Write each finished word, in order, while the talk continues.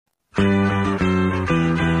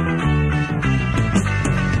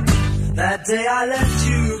say I left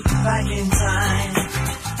you back in time.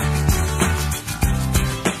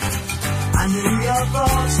 I knew your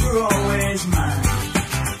thoughts were always mine.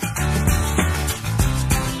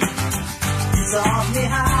 You taught me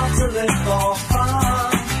how to live for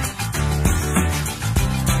fun,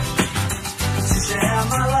 to share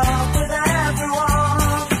my love with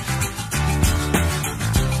everyone.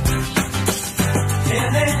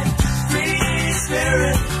 In a free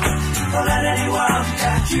spirit, don't let anyone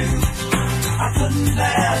catch you. I couldn't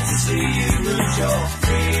bear to see you lose your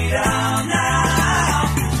freedom now.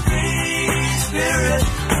 Free spirit,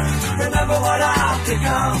 remember what I've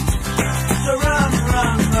become. So run,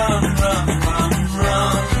 run, run, run, run,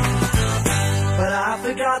 run. But I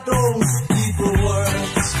forgot those evil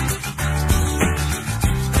words.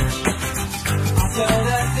 I felt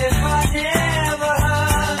as if I never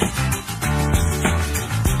heard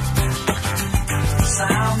the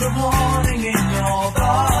sound of warning in your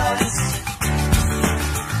voice.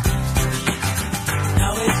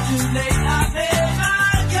 Now it's too late, I made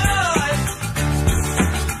my choice.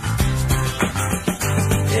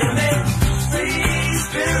 In a free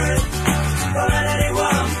spirit, don't let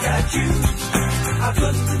anyone catch you. I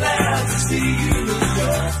couldn't bear to see you lose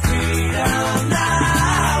your freedom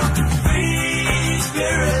now. Free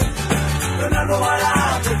spirit, remember what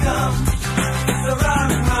I've become. So run,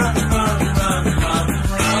 run, run, run, run,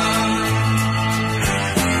 run.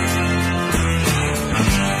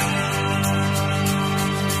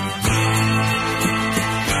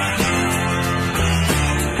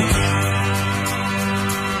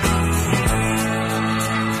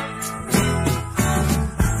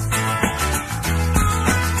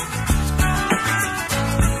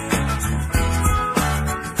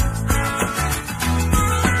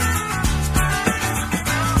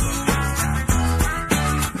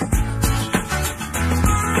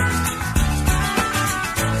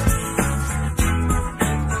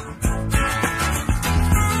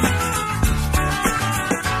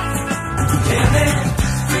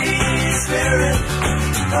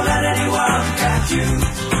 Don't let anyone catch you.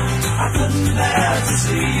 I couldn't bear to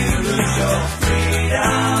see you lose your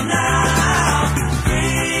freedom now.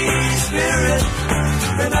 Free spirit,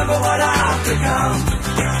 remember what I've become.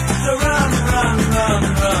 So run, run, run,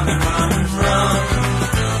 run, run, run.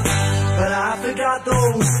 But I forgot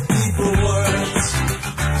those